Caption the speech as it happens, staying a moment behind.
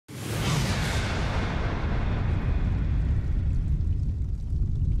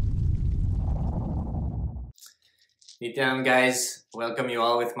Nithya, guys, welcome you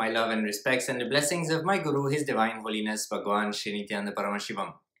all with my love and respects and the blessings of my Guru, His Divine Holiness, Bhagwan Shree Nithya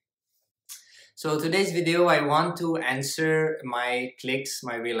Paramashivam. So today's video, I want to answer my clicks,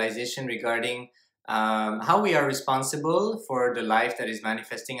 my realization regarding how we are responsible for the life that is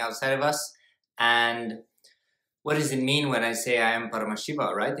manifesting outside of us, and what does it mean when I say I am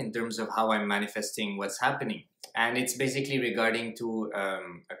Paramashiva, right? In terms of how I'm manifesting what's happening. And it's basically regarding to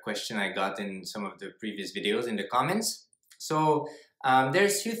a question I got in some of the previous videos in the comments. So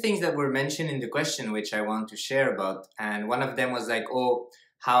there's a few things that were mentioned in the question which I want to share about. And one of them was like, oh,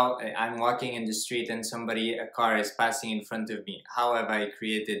 how I'm walking in the street and a car is passing in front of me. How have I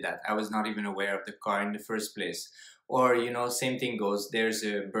created that? I was not even aware of the car in the first place. Or, you know, same thing goes, there's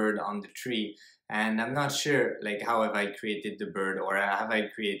a bird on the tree. And I'm not sure, like, how have I created the bird, or have I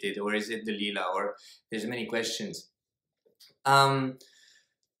created, or is it the lila, or there's many questions. So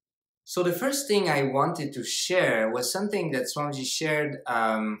the first thing I wanted to share was something that Swamiji shared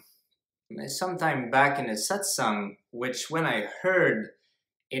sometime back in a satsang, which when I heard,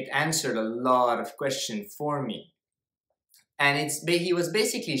 it answered a lot of questions for me. And he was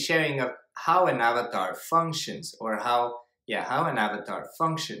basically sharing of how an avatar functions, or how an avatar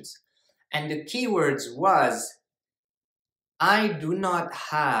functions. And the keywords was, I do not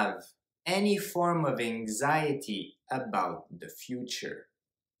have any form of anxiety about the future.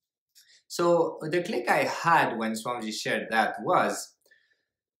 So the click I had when Swamiji shared that was,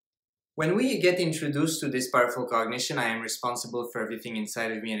 when we get introduced to this powerful cognition, I am responsible for everything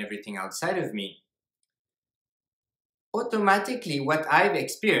inside of me and everything outside of me, automatically what I've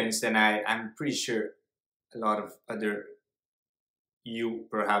experienced, and I'm pretty sure a lot of other you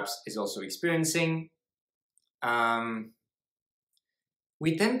perhaps is also experiencing,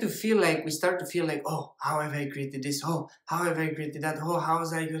 we tend to feel like, we start to feel like, oh, how have I created this? Oh, how have I created that? Oh, how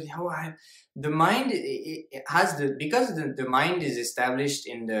was I good? The mind because the mind is established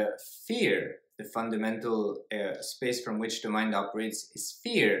in the fear, the fundamental space from which the mind operates is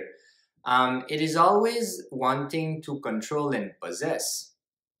fear. It is always wanting to control and possess.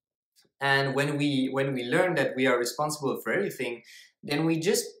 And when we learn that we are responsible for everything, then we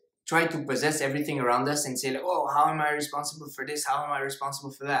just try to possess everything around us and say, like, oh, how am I responsible for this? How am I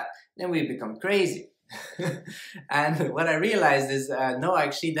responsible for that? Then we become crazy. And what I realized is, no,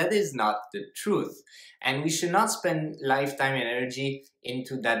 actually, that is not the truth. And we should not spend lifetime and energy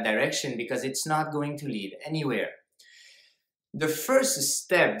into that direction, because it's not going to lead anywhere. The first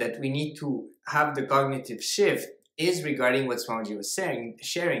step that we need to have the cognitive shift is regarding what Swamiji was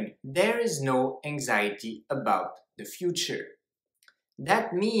sharing. There is no anxiety about the future.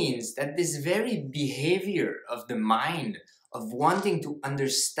 That means that this very behavior of the mind of wanting to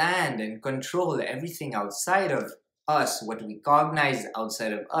understand and control everything outside of us, what we cognize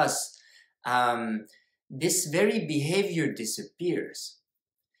outside of us, this very behavior disappears.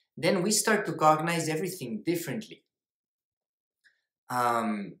 Then we start to cognize everything differently.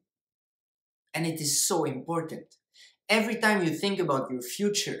 And it is so important. Every time you think about your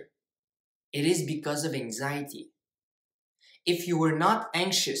future, it is because of anxiety. If you were not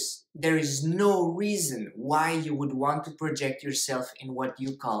anxious, there is no reason why you would want to project yourself in what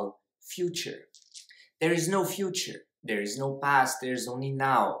you call future. There is no future. There is no past. There is only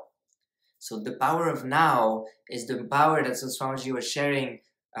now. So the power of now is the power that Swamiji was sharing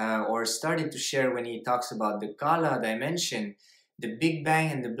or started to share when he talks about the Kala dimension. The Big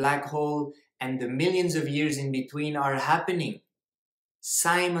Bang and the black hole and the millions of years in between are happening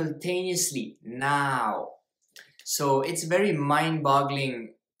simultaneously now. So it's very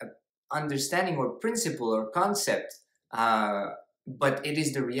mind-boggling understanding or principle or concept, but it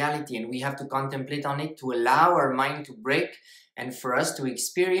is the reality, and we have to contemplate on it to allow our mind to break and for us to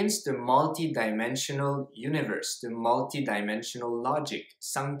experience the multi-dimensional universe, the multi-dimensional logic,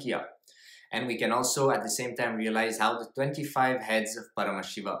 Sankhya. And we can also at the same time realize how the 25 heads of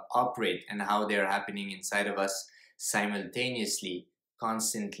Paramashiva operate and how they're happening inside of us simultaneously,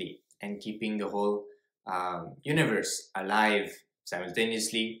 constantly, and keeping the whole universe alive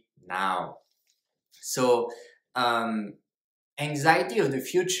simultaneously now. So anxiety of the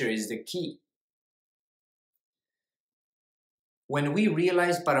future is the key. When we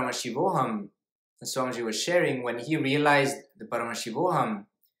realize Paramashivoham, Swamiji was sharing, when he realized the Paramashivoham,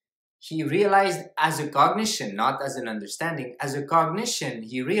 he realized as a cognition, not as an understanding, as a cognition,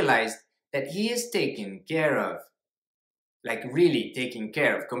 he realized that he is taken care of, like really taken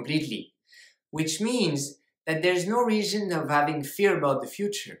care of completely. Which means that there's no reason of having fear about the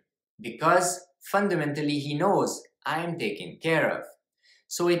future, because fundamentally he knows I am taken care of.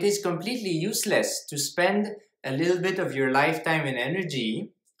 So it is completely useless to spend a little bit of your lifetime and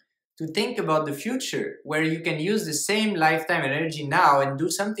energy to think about the future, where you can use the same lifetime energy now and do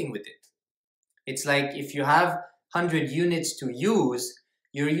something with it. It's like if you have 100 units to use,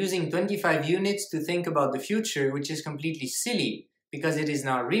 you're using 25 units to think about the future, which is completely silly because it is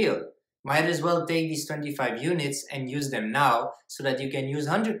not real. Might as well take these 25 units and use them now so that you can use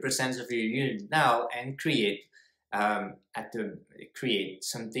 100% of your unit now and create create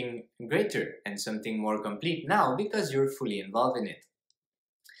something greater and something more complete now because you're fully involved in it.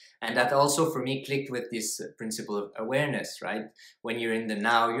 And that also for me clicked with this principle of awareness, right? When you're in the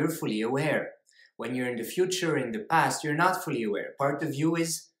now, you're fully aware. When you're in the future, in the past, you're not fully aware. Part of you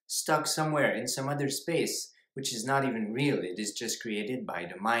is stuck somewhere in some other space, which is not even real. It is just created by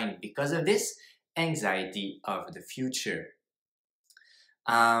the mind because of this anxiety of the future.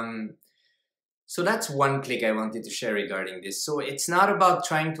 So that's one click I wanted to share regarding this. So it's not about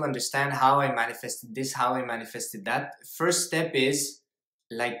trying to understand how I manifested this, how I manifested that. First step is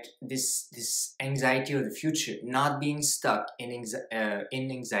like this anxiety of the future, not being stuck in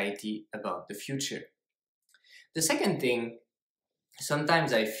anxiety about the future. The second thing,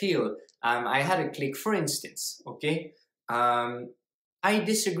 sometimes I feel, I had a click, for instance, okay? I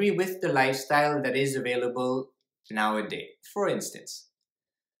disagree with the lifestyle that is available nowadays, for instance.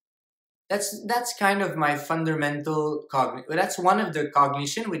 That's kind of my fundamental that's one of the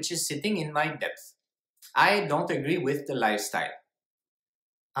cognition which is sitting in my depth. I don't agree with the lifestyle.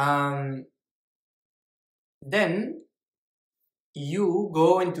 Then you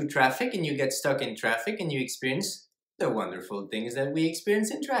go into traffic and you get stuck in traffic and you experience the wonderful things that we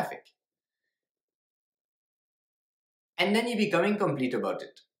experience in traffic. And then you become incomplete about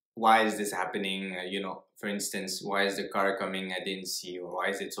it. Why is this happening? For instance, why is the car coming? I didn't see, or why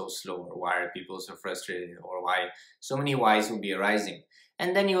is it so slow, or why are people so frustrated, or why so many whys will be arising.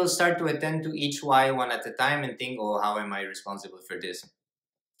 And then you will start to attend to each why one at a time and think, oh, how am I responsible for this?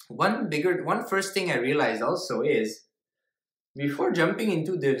 One first thing I realized also is, before jumping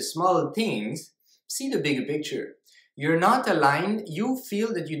into the small things, see the bigger picture. You're not aligned, you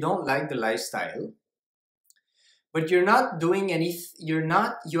feel that you don't like the lifestyle, but you're not doing anything,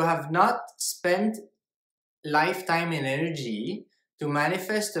 you have not spent lifetime and energy to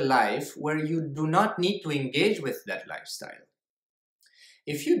manifest a life where you do not need to engage with that lifestyle.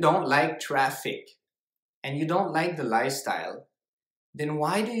 If you don't like traffic and you don't like the lifestyle, then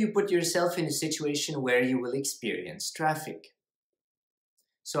why do you put yourself in a situation where you will experience traffic?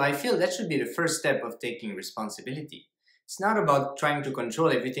 So I feel that should be the first step of taking responsibility. It's not about trying to control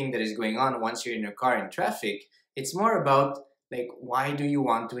everything that is going on once you're in a car in traffic. It's more about, like, why do you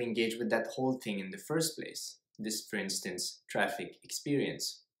want to engage with that whole thing in the first place? This, for instance, traffic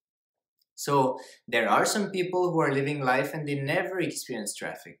experience. So there are some people who are living life and they never experience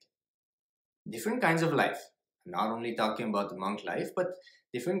traffic. Different kinds of life. I'm not only talking about the monk life, but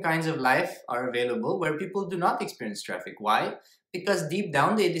different kinds of life are available where people do not experience traffic. Why? Because deep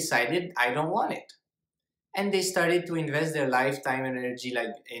down they decided, I don't want it. And they started to invest their lifetime and energy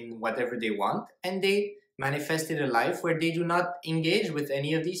like in whatever they want, and they manifested a life where they do not engage with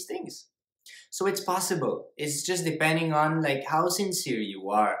any of these things. So it's possible. It's just depending on like how sincere you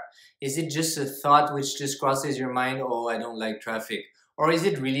are. Is it just a thought which just crosses your mind, oh, I don't like traffic? Or is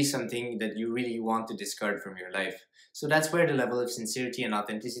it really something that you really want to discard from your life? So that's where the level of sincerity and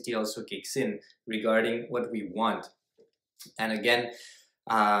authenticity also kicks in regarding what we want. And again,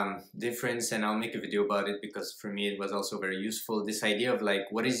 difference, and I'll make a video about it because for me it was also very useful, this idea of like,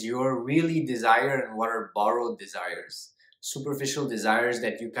 what is your really desire and what are borrowed desires, superficial desires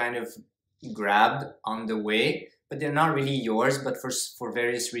that you kind of grabbed on the way, but they're not really yours, but for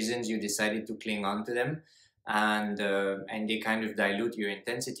various reasons you decided to cling on to them, and they kind of dilute your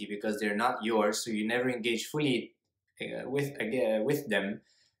intensity because they're not yours, so you never engage fully with them.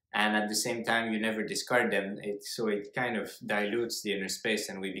 And at the same time, you never discard them. So it kind of dilutes the inner space,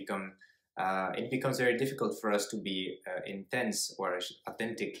 and we become. It becomes very difficult for us to be intense or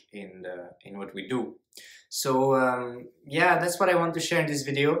authentic in what we do. So yeah, that's what I want to share in this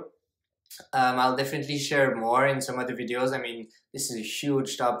video. I'll definitely share more in some other videos. I mean, this is a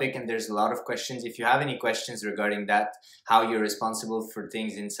huge topic, and there's a lot of questions. If you have any questions regarding that, how you're responsible for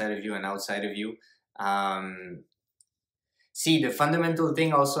things inside of you and outside of you. See, the fundamental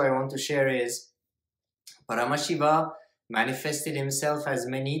thing also I want to share is Paramashiva manifested himself as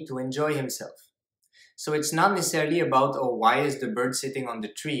many to enjoy himself. So it's not necessarily about, oh, why is the bird sitting on the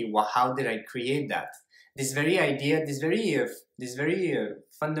tree? How did I create that? This very idea, this very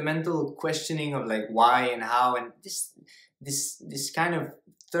fundamental questioning of like why and how, and this kind of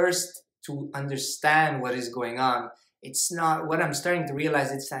thirst to understand what is going on. It's not what I'm starting to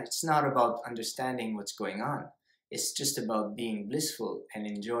realize. It's not about understanding what's going on. It's just about being blissful and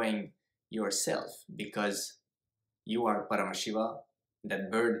enjoying yourself, because you are Paramashiva,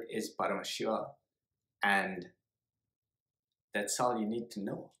 that bird is Paramashiva, and that's all you need to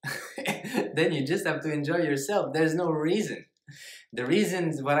know. Then you just have to enjoy yourself. There's no reason. The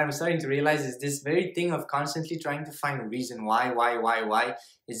reasons, what I'm starting to realize, is this very thing of constantly trying to find a reason why,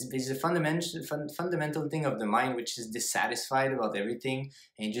 is a fundamental thing of the mind, which is dissatisfied about everything,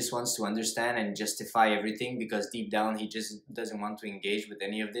 and he just wants to understand and justify everything, because deep down he just doesn't want to engage with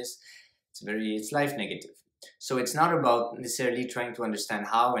any of this. It's life negative. So it's not about necessarily trying to understand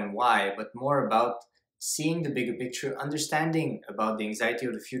how and why, but more about seeing the bigger picture, understanding about the anxiety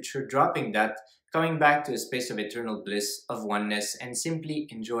of the future, dropping that, coming back to a space of eternal bliss, of oneness, and simply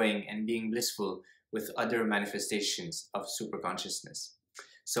enjoying and being blissful with other manifestations of super consciousness.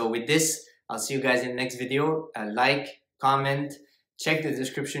 So with this, I'll see you guys in the next video. Like, comment, check the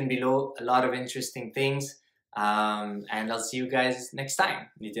description below, a lot of interesting things. And I'll see you guys next time.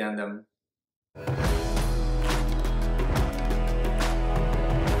 Nithya.